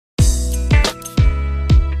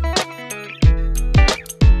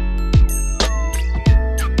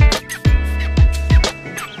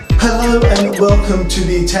welcome to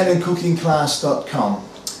the ItalianCookingClass.com.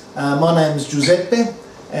 My name is Giuseppe,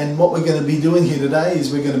 and what we're going to be doing here today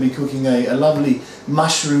is we're going to be cooking a lovely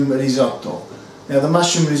mushroom risotto. Now the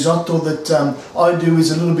mushroom risotto that I do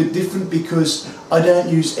is a little bit different because I don't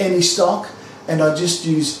use any stock and I just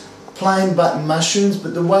use plain button mushrooms,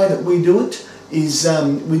 but the way that we do it is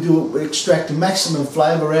we extract the maximum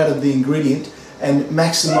flavour out of the ingredient and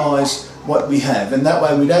maximise what we have, and that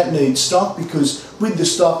way we don't need stock, because with the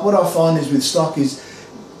stock, what I find is with stock is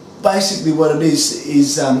basically what it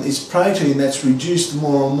is protein that's reduced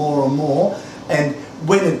more and more and more, and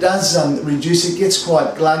when it does reduce, it gets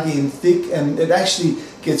quite gluggy and thick, and it actually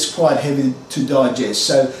gets quite heavy to digest.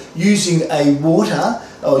 So using water,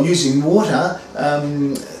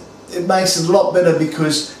 it makes it a lot better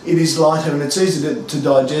because it is lighter and it's easier to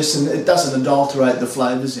digest, and it doesn't adulterate the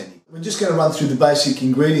flavours any. We're just going to run through the basic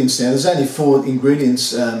ingredients now. There's only 4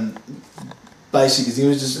 ingredients, basic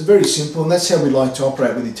ingredients. It's very simple, and that's how we like to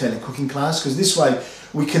operate with the Italian cooking class, because this way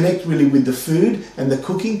we connect really with the food and the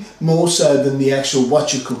cooking more so than the actual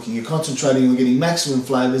what you're cooking. You're concentrating on getting maximum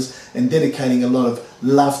flavours and dedicating a lot of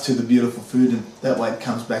love to the beautiful food, and that way it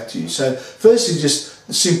comes back to you. So firstly, just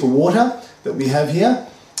the simple water that we have here.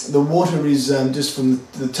 The water is just from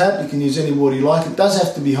the tap. You can use any water you like. It does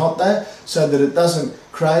have to be hot though, so that it doesn't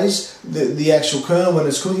craze the actual kernel when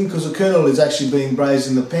it's cooking, because the kernel is actually being braised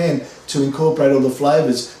in the pan to incorporate all the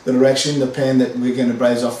flavours that are actually in the pan that we're going to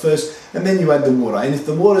braise off first, and then you add the water. And if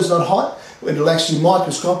the water is not hot, it'll actually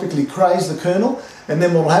microscopically craze the kernel, and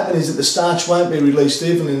then what will happen is that the starch won't be released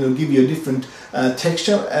evenly, and it'll give you a different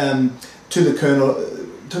texture to the kernel,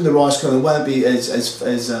 to the rice kernel. It won't be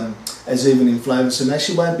as even in flavour, so it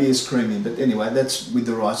actually won't be as creamy. But anyway, that's with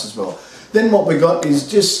the rice as well. Then what we got is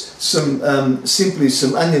just some simply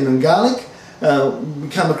some onion and garlic. We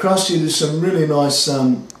come across here to some really nice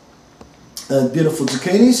beautiful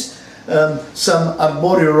zucchinis, some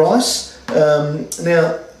arborio rice.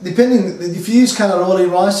 Now depending, if you use cannelloni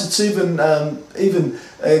rice, it's even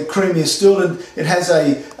creamier still. It has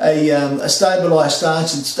a stabilised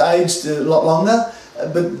starch. It's aged a lot longer.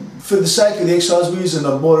 But for the sake of the exercise, we use an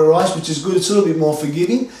arborio rice, which is good. It's a little bit more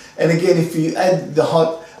forgiving. And again, if you add the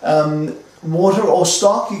hot water or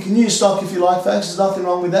stock, you can use stock if you like, folks. There's nothing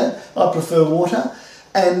wrong with that. I prefer water,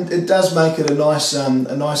 and it does make it a nicer,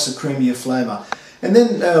 creamier flavour. And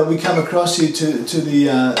then we come across here to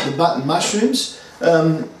the button mushrooms.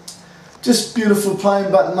 Just beautiful plain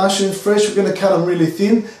button mushrooms, fresh. We're going to cut them really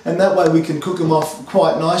thin, and that way we can cook them off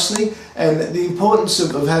quite nicely. And the importance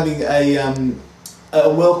of having a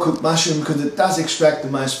well-cooked mushroom, because it does extract the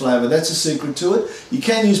most flavour. That's a secret to it. You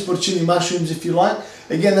can use porcini mushrooms if you like.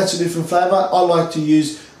 Again, that's a different flavour. I like to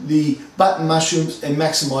use the button mushrooms and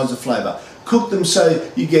maximise the flavour. Cook them so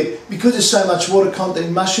you get, because there's so much water content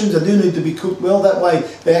in mushrooms, they do need to be cooked well. That way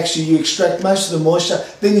you extract most of the moisture.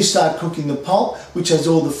 Then you start cooking the pulp, which has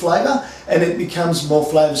all the flavour, and it becomes more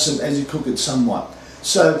flavoursome as you cook it somewhat.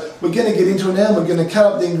 So we're going to get into it now. We're going to cut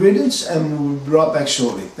up the ingredients, and we'll be right back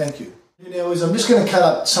shortly. Thank you. Now I'm just going to cut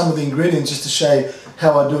up some of the ingredients just to show you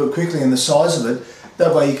how I do it quickly and the size of it.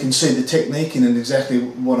 That way you can see the technique in it, exactly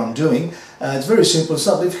what I'm doing. It's very simple, it's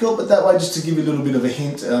not difficult, but that way just to give you a little bit of a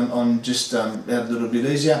hint on just how a little bit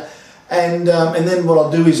easier. And then what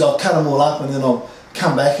I'll do is I'll cut them all up, and then I'll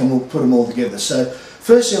come back and we'll put them all together. So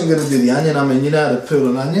firstly I'm going to do the onion. I mean, you know how to peel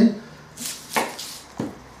an onion.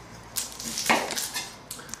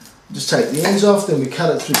 Just take the ends off, then we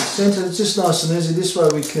cut it through the centre. It's just nice and easy. This way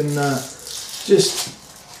we can just,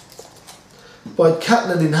 by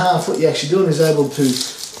cutting it in half, what you're actually doing is able to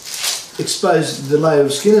expose the layer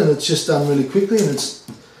of skin, and it's just done really quickly, and it's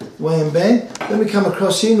wham bang. Then we come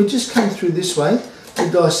across here, and we just come through this way. We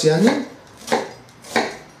dice the onion.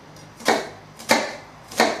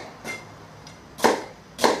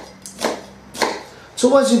 It's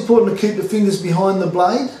always important to keep the fingers behind the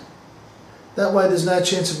blade. That way there's no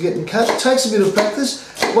chance of getting cut. It takes a bit of practice,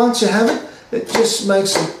 but once you have it, it just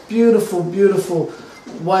makes a beautiful, beautiful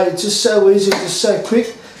way. It's just so easy, just so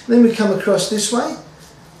quick. Then we come across this way.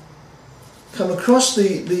 Come across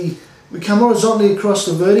we come horizontally across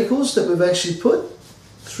the verticals that we've actually put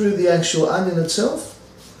through the actual onion itself.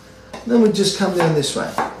 And then we just come down this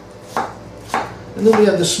way. And then we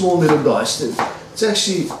have the small little dice. It's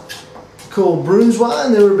actually called brunoise,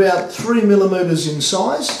 and they're about 3 millimeters in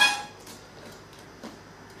size.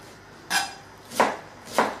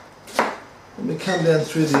 And we come down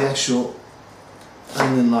through the actual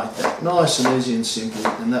onion like that. Nice and easy and simple,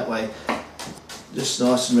 and that way just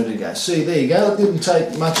nice and ready to go. See, there you go. It didn't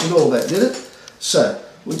take much at all, that did it? So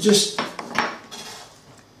we just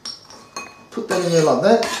put that in there like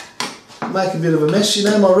that. Make a bit of a mess. You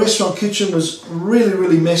know, my restaurant kitchen was really,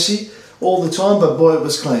 really messy all the time, but boy, it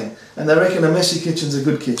was clean. And they reckon a messy kitchen's a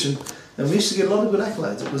good kitchen. And we used to get a lot of good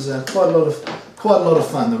accolades. It was quite a lot of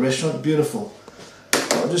fun. The restaurant, beautiful.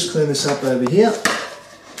 I'll just clean this up over here.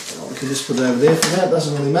 We can just put it over there for now. It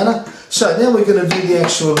doesn't really matter. So now we're going to do the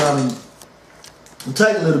actual. We'll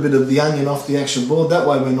take a little bit of the onion off the actual board. That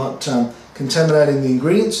way we're not contaminating the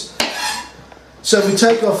ingredients. So we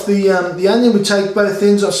take off the onion. We take both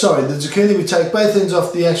ends off. Sorry, the zucchini. We take both ends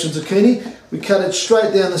off the actual zucchini. We cut it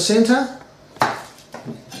straight down the centre.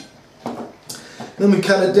 Then we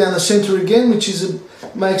cut it down the centre again, which is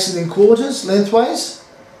makes it in quarters, lengthways.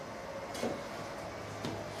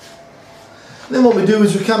 Then what we do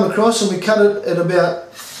is we come across and we cut it at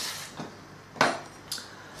about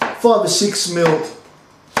 5 or 6 mil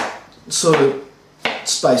sort of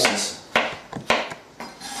spaces.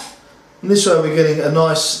 And this way we're getting a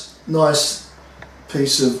nice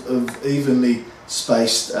piece of evenly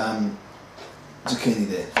spaced zucchini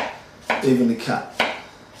there, evenly cut.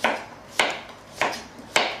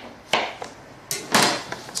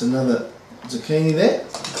 Another zucchini there,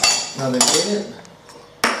 another ingredient.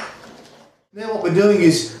 Now what we're doing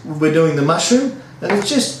is we're doing the mushroom, and it's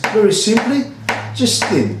just very simply, just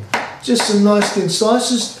thin, just some nice thin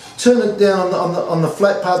slices. Turn it down on the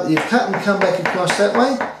flat part that you've cut and come back across that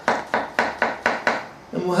way,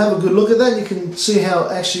 and we'll have a good look at that. You can see how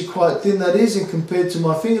actually quite thin that is, and compared to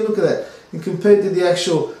my finger, look at that, and compared to the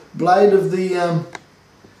actual blade of the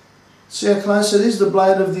see how close it is, the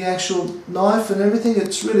blade of the actual knife and everything,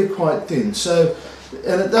 it's really quite thin. So,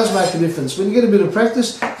 and it does make a difference. When you get a bit of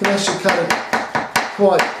practice, you can actually cut it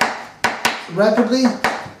quite rapidly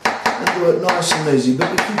and do it nice and easy.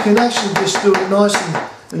 But if you can actually just do it nice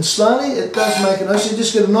and slowly, it does make it nice. You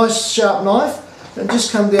just get a nice sharp knife and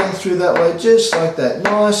just come down through that way, just like that.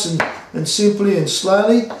 Nice and simply and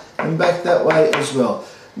slowly, and back that way as well.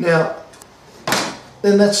 Now,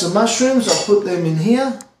 then that's the mushrooms. I'll put them in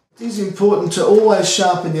here. It is important to always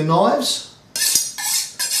sharpen your knives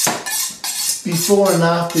before and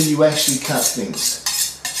after you actually cut things.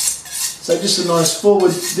 So just a nice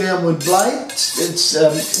forward downward blade.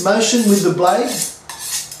 It's motion with the blade.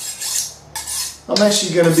 I'm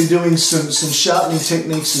actually going to be doing some sharpening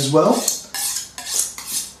techniques as well.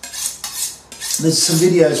 There's some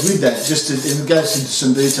videos with that, just it goes into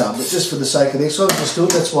some detail, but just for the sake of the exercise, just do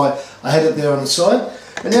it. That's why I had it there on the side.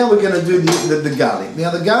 And now we're going to do the garlic.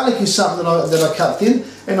 Now the garlic is something that I cut thin,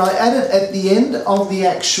 and I add it at the end of the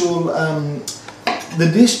actual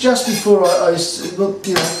the dish, just before I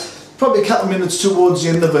you know, probably a couple of minutes towards the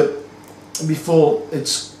end of it before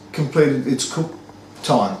it's completed its cook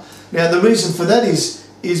time. Now the reason for that is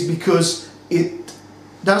because it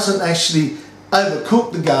doesn't actually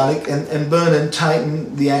overcook the garlic and burn and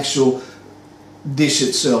taint the actual dish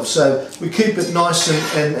itself. So we keep it nice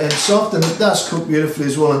and soft, and it does cook beautifully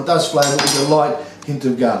as well, and it does flavour it with a light hint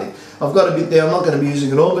of garlic. I've got a bit there, I'm not going to be using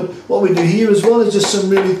it all, but what we do here as well is just some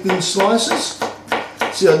really thin slices.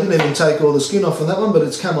 See, I didn't even take all the skin off on that one, but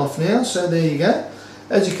it's come off now, so there you go.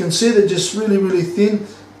 As you can see, they're just really thin,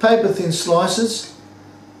 paper thin slices.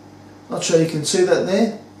 Not sure you can see that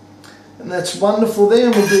there. And that's wonderful there,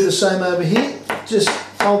 and we'll do the same over here. Just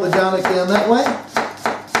fold the garlic down that way.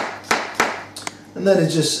 And that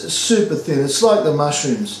is just super thin. It's like the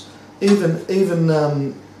mushrooms, even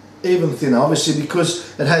thinner. Obviously,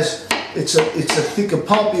 because it's a thicker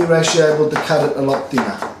pulp, you're actually able to cut it a lot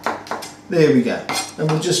thinner. There we go.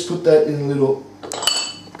 And we'll just put that in a little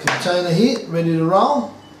container here, ready to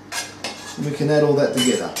roll. And we can add all that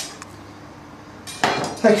together.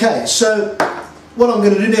 Okay, so what I'm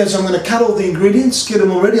going to do now is I'm going to cut all the ingredients, get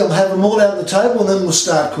them all ready. I'll have them all out on the table, and then we'll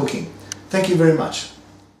start cooking. Thank you very much.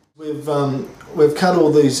 We've cut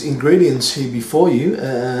all these ingredients here before you,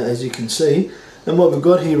 as you can see, and what we've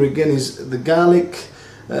got here again is the garlic.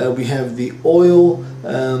 We have the oil,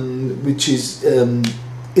 which is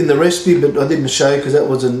in the recipe, but I didn't show you because that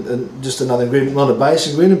was just another ingredient, not a base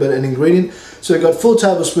ingredient, but an ingredient. So we've got 4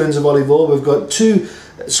 tablespoons of olive oil. We've got 2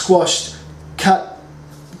 squashed cut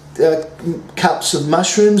cups of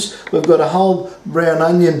mushrooms. We've got a whole brown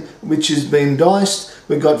onion which has been diced.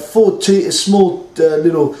 We've got 4 small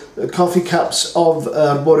little coffee cups of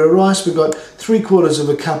arborio rice. We've got 3/4 of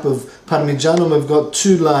a cup of parmigiano. We've got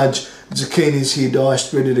 2 large zucchinis here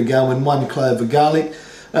diced, ready to go, and 1 clove of garlic.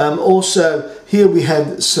 Also here we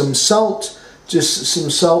have some salt, just some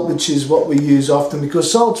salt, which is what we use often because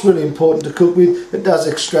salt's really important to cook with. It does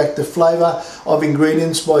extract the flavour of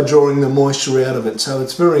ingredients by drawing the moisture out of it, so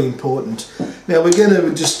it's very important. Now we're going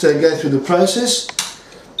to just go through the process.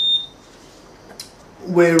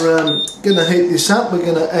 We're going to heat this up. We're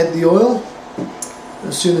going to add the oil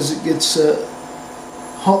as soon as it gets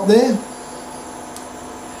hot there.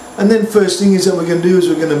 And then first thing is that we're going to do is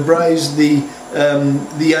we're going to braise the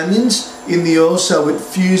onions in the oil so it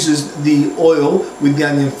fuses the oil with the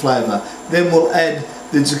onion flavour. Then we'll add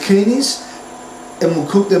the zucchinis and we'll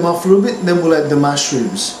cook them off a little bit, and then we'll add the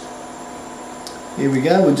mushrooms. Here we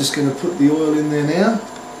go, we're just going to put the oil in there now.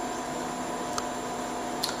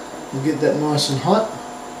 We'll get that nice and hot.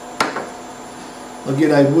 I'll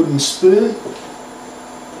get a wooden spoon.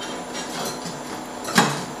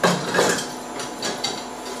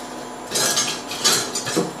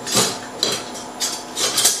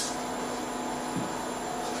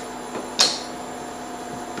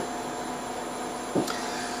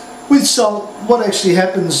 With salt, what actually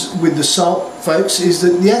happens with the salt, folks, is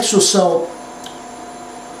that the actual salt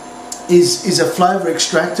is a flavour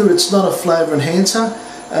extractor. It's not a flavour enhancer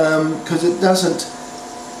because it doesn't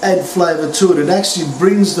add flavour to it. It actually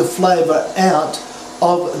brings the flavour out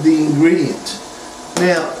of the ingredient.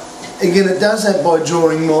 Now, again, it does that by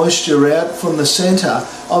drawing moisture out from the centre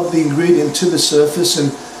of the ingredient to the surface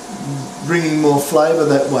and bringing more flavour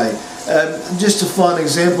that way. Just a fine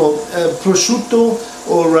example, prosciutto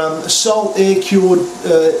or salt air cured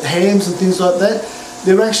hams and things like that,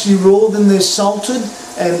 they're actually raw, then they're salted,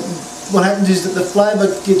 and what happens is that the flavour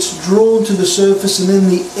gets drawn to the surface and then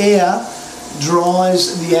the air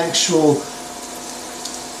dries the actual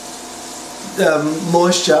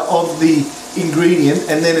moisture of the ingredient,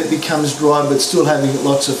 and then it becomes dry but still having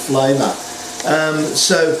lots of flavour.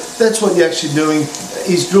 So that's what you're actually doing,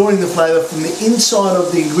 is drawing the flavour from the inside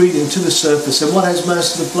of the ingredient to the surface. And what has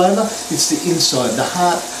most of the flavour? It's the inside, the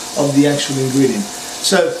heart of the actual ingredient.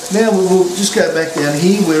 So now we'll just go back down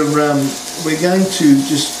here. We're going to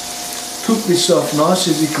just cook this off nice,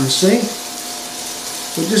 as you can see.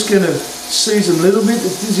 We're just going to season a little bit.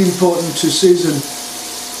 It is important to season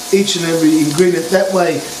each and every ingredient. That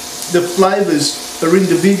way the flavours are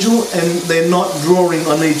individual and they're not drawing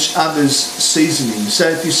on each other's seasoning. So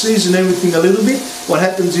if you season everything a little bit, what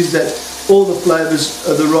happens is that all the flavours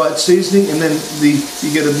are the right seasoning, and then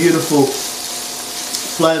you get a beautiful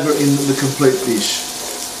flavour in the complete dish.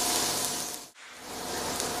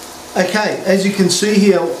 Okay, as you can see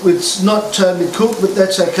here, it's not totally cooked, but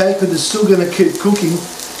that's okay because it's still going to keep cooking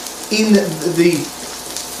in the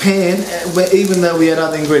pan even though we add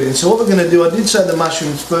other ingredients. So what we're going to do, I did say the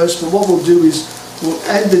mushrooms first, but what we'll do is we'll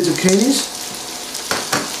add the zucchinis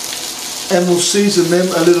and we'll season them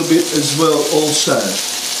a little bit as well also.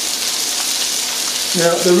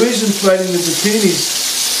 Now the reason for adding the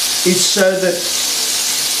zucchinis is so that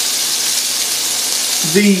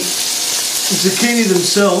the zucchini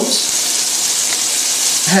themselves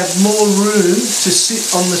have more room to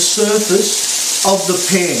sit on the surface of the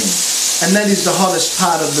pan, and that is the hottest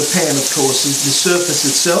part of the pan, of course, is the surface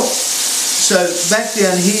itself. So back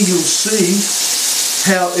down here you'll see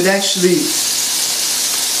how it actually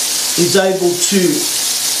is able to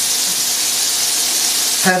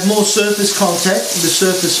have more surface contact with the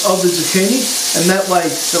surface of the zucchini, and that way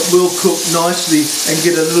it will cook nicely and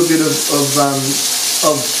get a little bit of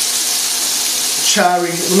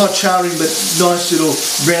charring, well not charring, but nice little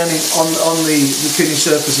browning on the zucchini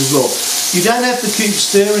surface as well. You don't have to keep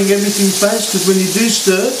stirring everything, folks, because when you do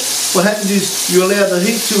stir, what happens is you allow the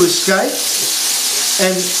heat to escape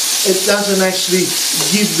and it doesn't actually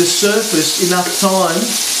give the surface enough time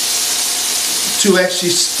to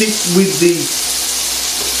actually stick with the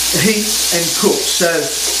heat and cook. So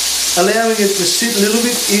allowing it to sit a little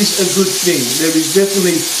bit is a good thing. There is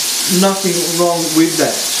definitely nothing wrong with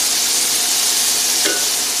that.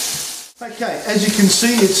 Okay, as you can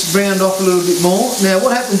see, it's browned off a little bit more. Now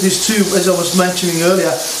what happens is too, as I was mentioning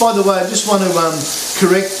earlier, by the way, I just want to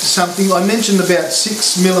correct something. I mentioned about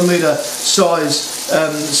 6mm size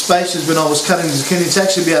spaces when I was cutting the zucchini. It's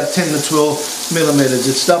actually about 10 to 12mm.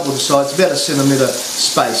 It's double the size, about a centimetre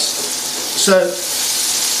space. So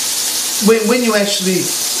when you actually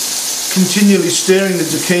continually stirring the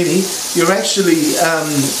zucchini, you're actually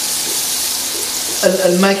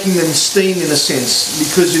and making them steam in a sense,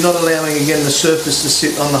 because you're not allowing again the surface to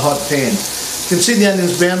sit on the hot pan. You can see the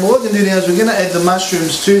onions brown. What we're going to do now is we're going to add the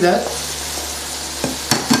mushrooms to that,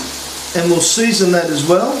 and we'll season that as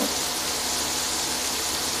well.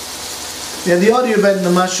 Now the idea of adding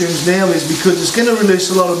the mushrooms now is because it's going to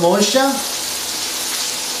release a lot of moisture,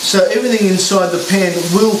 so everything inside the pan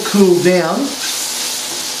will cool down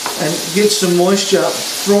and get some moisture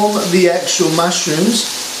from the actual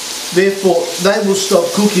mushrooms. Therefore, they will stop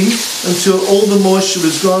cooking until all the moisture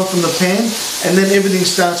is gone from the pan, and then everything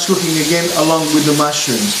starts cooking again along with the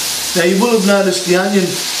mushrooms. Now you will have noticed the onion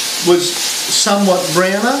was somewhat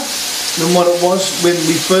browner than what it was when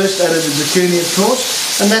we first added the zucchini, of course.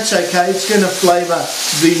 and that's okay. It's going to flavour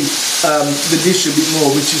the dish a bit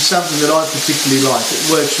more, which is something that I particularly like. It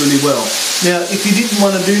works really well. Now, if you didn't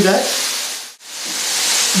want to do that,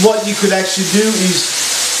 what you could actually do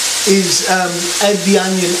is add the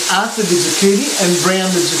onion after the zucchini and brown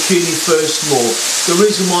the zucchini first more. The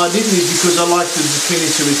reason why I didn't is because I like the zucchini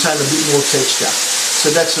to retain a bit more texture. So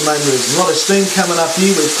that's the main reason. A lot of steam coming up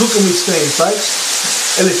here. We're cooking with steam,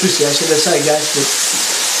 folks. Electricity, actually, they say gas, but...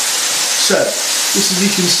 So, this as you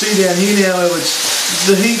can see down here now,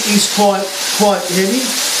 the heat is quite heavy.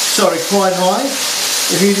 Sorry, quite high.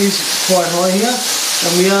 The heat is quite high here.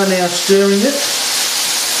 And we are now stirring it,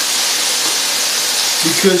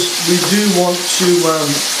 because we do want to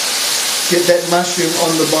get that mushroom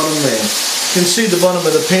on the bottom there. You can see the bottom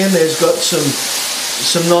of the pan there's got some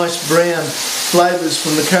nice brown flavours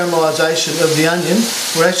from the caramelisation of the onion.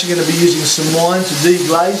 We're actually going to be using some wine to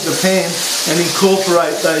deglaze the pan and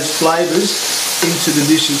incorporate those flavours into the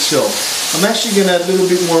dish itself. I'm actually going to add a little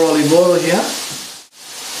bit more olive oil here,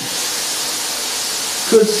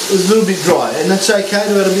 because it's a little bit dry, and that's okay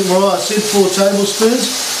to add a bit more oil. I said 4 tablespoons,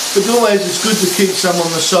 but always it's good to keep some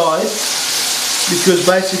on the side, because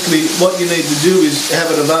basically what you need to do is have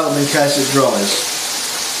it available in case it dries.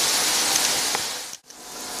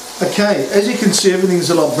 Okay, as you can see,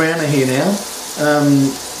 everything's a lot browner here now.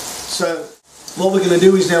 So what we're going to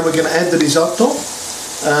do is now we're going to add the risotto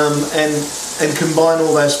and combine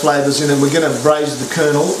all those flavours in it. We're going to braise the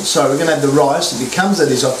kernel, so we're going to add the rice. It becomes a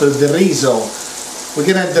risotto, the riso. We're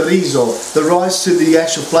going to add the riso, the rice to the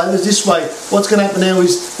actual flavours. This way, what's going to happen now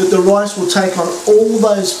is that the rice will take on all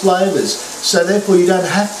those flavours. So therefore you don't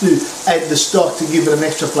have to add the stock to give it an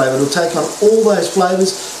extra flavour. It'll take on all those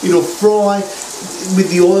flavours. It'll fry with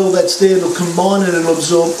the oil that's there. It'll combine it and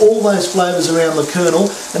absorb all those flavours around the kernel.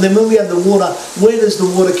 And then when we add the water, where does the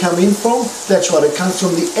water come in from? That's right, it comes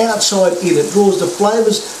from the outside in. It draws the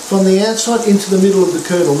flavours from the outside into the middle of the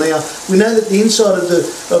kernel. Now, we know that the inside of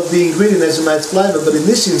the ingredient has a most flavour, but in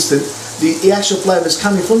this instance, the actual flavour is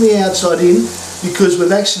coming from the outside in, because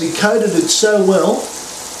we've actually coated it so well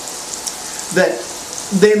that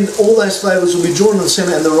then all those flavours will be drawn in the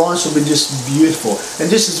centre and the rice will be just beautiful.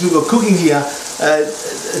 And just as we were cooking here,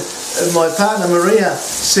 my partner Maria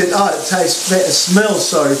said, oh, it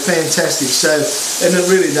smells fantastic. So, and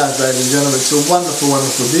it really does, ladies and gentlemen. It's a wonderful,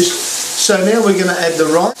 wonderful dish. So now we're going to add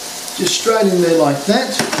the rice, just straight in there like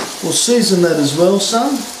that. We'll season that as well,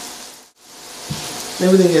 son.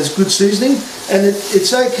 Everything has good seasoning, and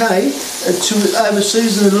it's okay to over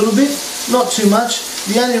season it a little bit, not too much.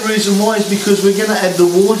 The only reason why is because we're going to add the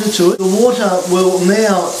water to it. The water will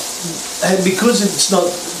now, because it's not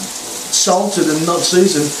salted and not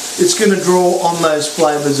seasoned, it's going to draw on those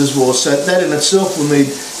flavours as well. So that in itself will need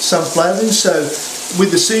some flavouring. So with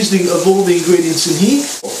the seasoning of all the ingredients in here,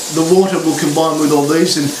 the water will combine with all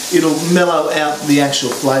these and it'll mellow out the actual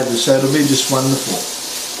flavours. So it'll be just wonderful.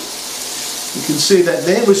 You can see that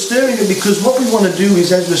there. We're stirring it because what we want to do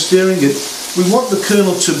is, as we're stirring it, we want the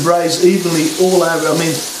kernel to braise evenly all over. I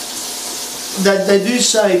mean, they do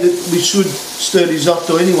say that we should stir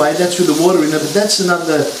risotto anyway, that's with the water in it, but that's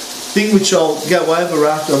another thing which I'll go over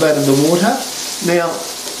after I've added the water. Now,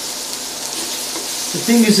 the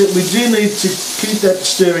thing is that we do need to keep that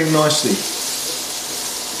stirring nicely.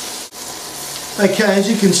 Okay,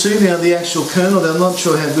 as you can see now, the actual kernel, I'm not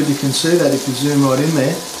sure how good you can see that if you zoom right in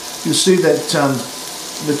there. You'll see that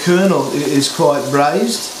the kernel is quite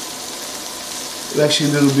braised,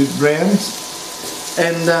 actually a little bit brown,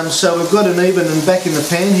 and so we've got an even, and back in the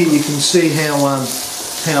pan here you can see how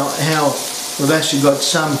we've actually got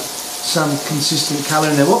some consistent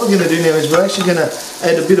colour in there. What we're going to do now is we're actually going to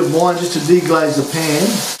add a bit of wine just to deglaze the pan.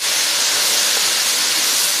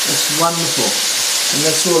 That's wonderful, and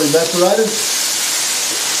that's all evaporated.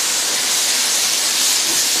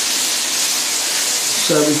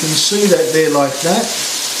 So we can see that there like that.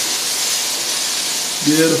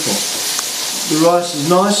 Beautiful. The rice is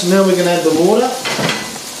nice, and now we're going to add the water.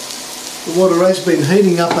 The water has been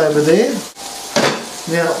heating up over there.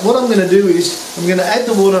 Now what I'm going to do is I'm going to add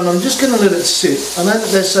the water and I'm just going to let it sit. I know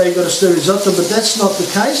that they say you've got to stir risotto, but that's not the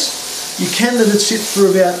case. You can let it sit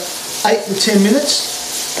for about 8 to 10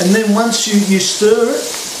 minutes, and then once you stir it,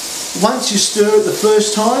 the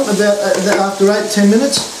first time, about after 8 to 10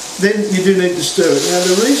 minutes, then you do need to stir it. Now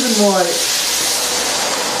the reason why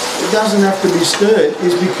it doesn't have to be stirred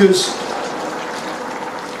is because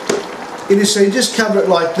so you just cover it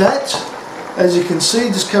like that. As you can see,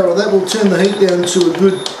 just cover it. That will turn the heat down to a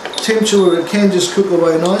good temperature where it can just cook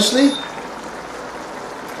away nicely.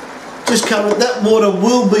 Just cover it. That water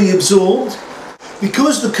will be absorbed.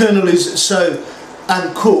 Because the kernel is so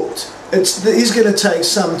uncooked, it is going to take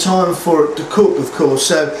some time for it to cook, of course.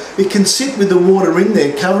 So it can sit with the water in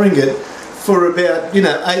there covering it for about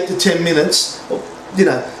 8 to 10 minutes,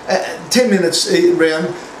 10 minutes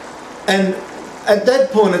round, and at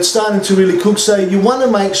that point it's starting to really cook. So you want to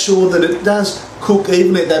make sure that it does cook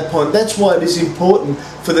evenly at that point. That's why it is important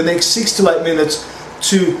for the next 6 to 8 minutes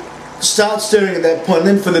to start stirring at that point,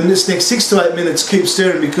 and then for the next 6 to 8 minutes keep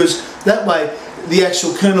stirring, because that way the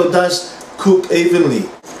actual kernel does cook evenly.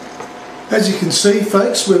 As you can see,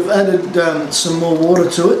 folks, we've added some more water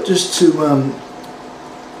to it just to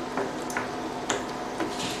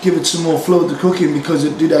give it some more fluid to cook in, because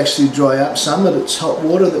it did actually dry up some, but it's hot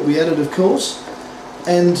water that we added, of course.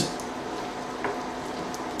 And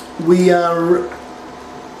we are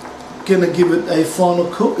going to give it a final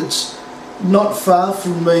cook. It's not far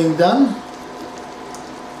from being done.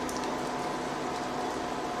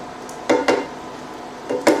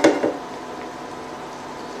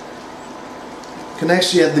 Can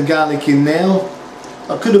actually add the garlic in now.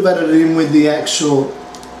 I could have added it in with the actual,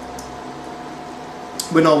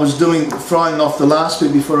 when I was frying off the last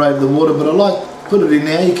bit before I added the water, but I like to put it in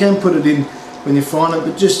now. You can put it in when you're frying it,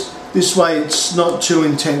 but just this way it's not too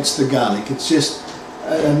intense, the garlic. It's just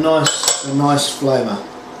a nice flavour.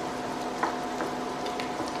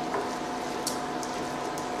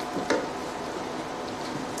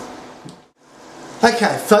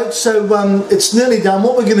 Okay folks, so it's nearly done.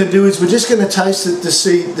 What we're going to do is we're just going to taste it to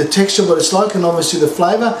see the texture, what it's like, and obviously the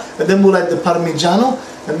flavour, and then we'll add the parmigiano,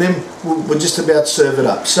 and then we'll just about serve it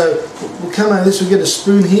up. So we'll come over this, we'll get a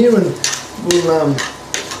spoon here, and we'll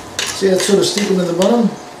see how it's sort of sticking to the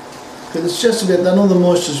bottom, because it's just about done, all the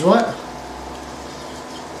moisture's right.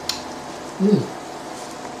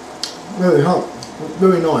 Very hot,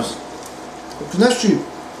 very nice. We can actually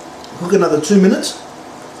cook another 2 minutes.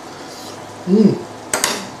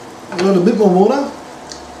 Add a bit more water.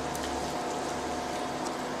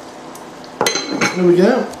 There we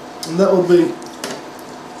go, and that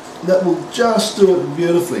will just do it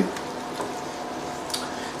beautifully.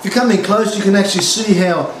 If you come in close, you can actually see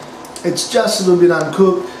how it's just a little bit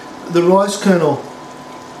uncooked. The rice kernel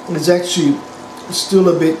is actually still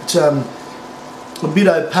a bit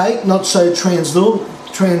opaque, not so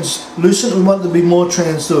translucent. We want it to be more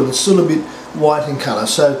translucent. It's still a bit white in colour,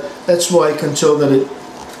 so that's why you can tell that it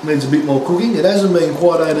needs a bit more cooking. It hasn't been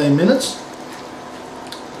quite 18 minutes,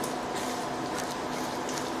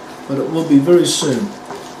 but it will be very soon.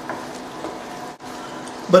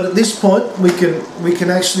 But at this point we can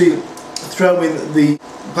actually throw in the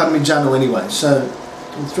parmigiano anyway. So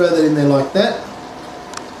we'll throw that in there like that.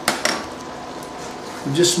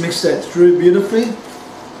 We'll just mix that through beautifully.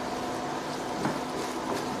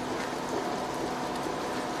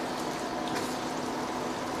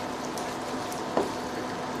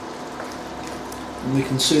 And we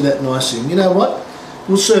can see that nicely. And you know what?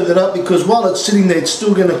 We'll serve that up, because while it's sitting there, it's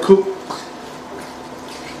still going to cook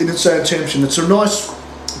in its own temperature. It's a nice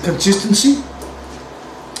consistency.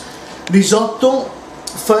 Risotto,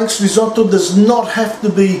 folks, risotto does not have to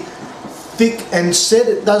be thick and set.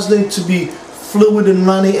 It does need to be fluid and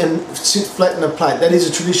runny and sit flat in a plate. That is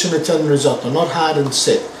a traditional Italian risotto, not hard and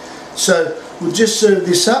set. So we'll just serve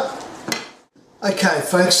this up. Okay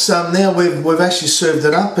folks, now we've actually served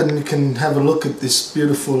it up, and you can have a look at this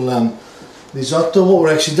beautiful risotto. What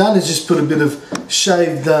we're actually done is just put a bit of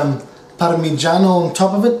shaved parmigiano on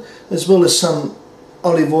top of it, as well as some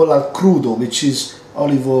olive oil al crudo, which is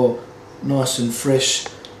olive oil nice and fresh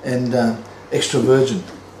and extra virgin.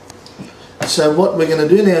 So what we're going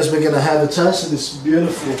to do now is we're going to have a taste of this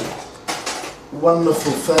beautiful,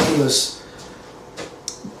 wonderful, fabulous,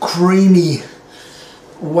 creamy,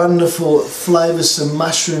 wonderful, flavoursome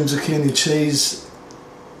mushroom zucchini cheese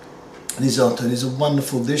risotto. It is a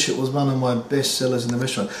wonderful dish. It was one of my best sellers in the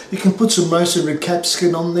restaurant. You can put some roasted red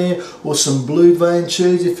capsicum on there, or some blue vein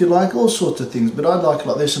cheese if you like, all sorts of things, but I like it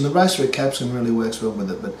like this, and the roasted red capsicum really works well with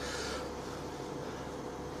it. But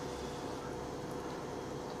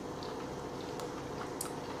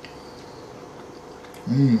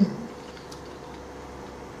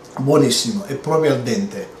buonissimo, è proprio al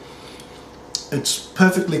dente. It's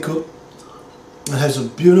perfectly cooked. It has a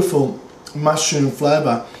beautiful mushroom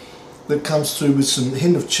flavour that comes through with some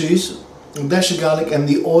hint of cheese, a dash of garlic, and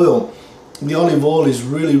the oil. The olive oil is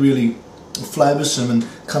really flavoursome and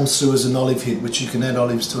comes through as an olive hit, which you can add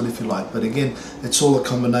olives to it if you like. But again, it's all a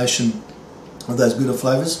combination of those beautiful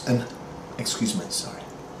flavours. And excuse me, sorry.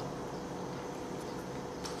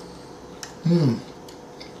 And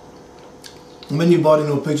when you bite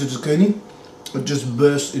into a piece of zucchini, it just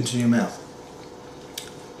bursts into your mouth.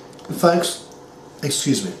 Folks,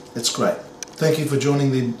 excuse me, it's great. Thank you for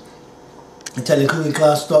joining the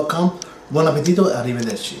italiancookingclass.com. Buon appetito,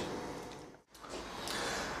 arrivederci.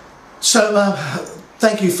 So,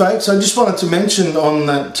 thank you folks. I just wanted to mention on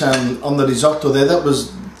that, on the risotto there, that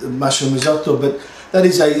was mushroom risotto, but that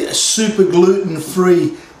is a super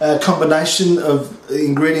gluten-free combination of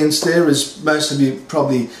ingredients there, as most of you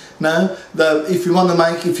probably know. Though if you want to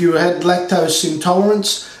make, if you had lactose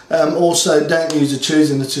intolerance, also don't use a cheese,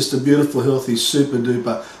 and it's just a beautiful, healthy, super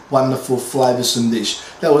duper, wonderful, flavoursome dish.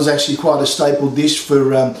 That was actually quite a staple dish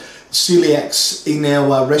for celiacs in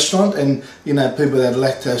our restaurant, and you know, people that have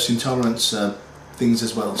lactose intolerance things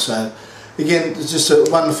as well. So again, it's just a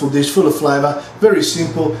wonderful dish, full of flavour, very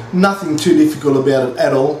simple, nothing too difficult about it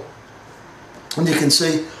at all. And you can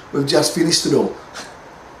see we've just finished it all.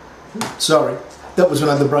 Sorry, that was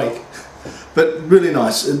another break. But really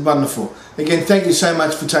nice and wonderful. Again, thank you so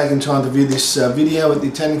much for taking time to view this video at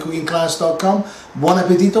italiancookingclass.com. Buon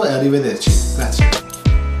appetito e arrivederci. Grazie.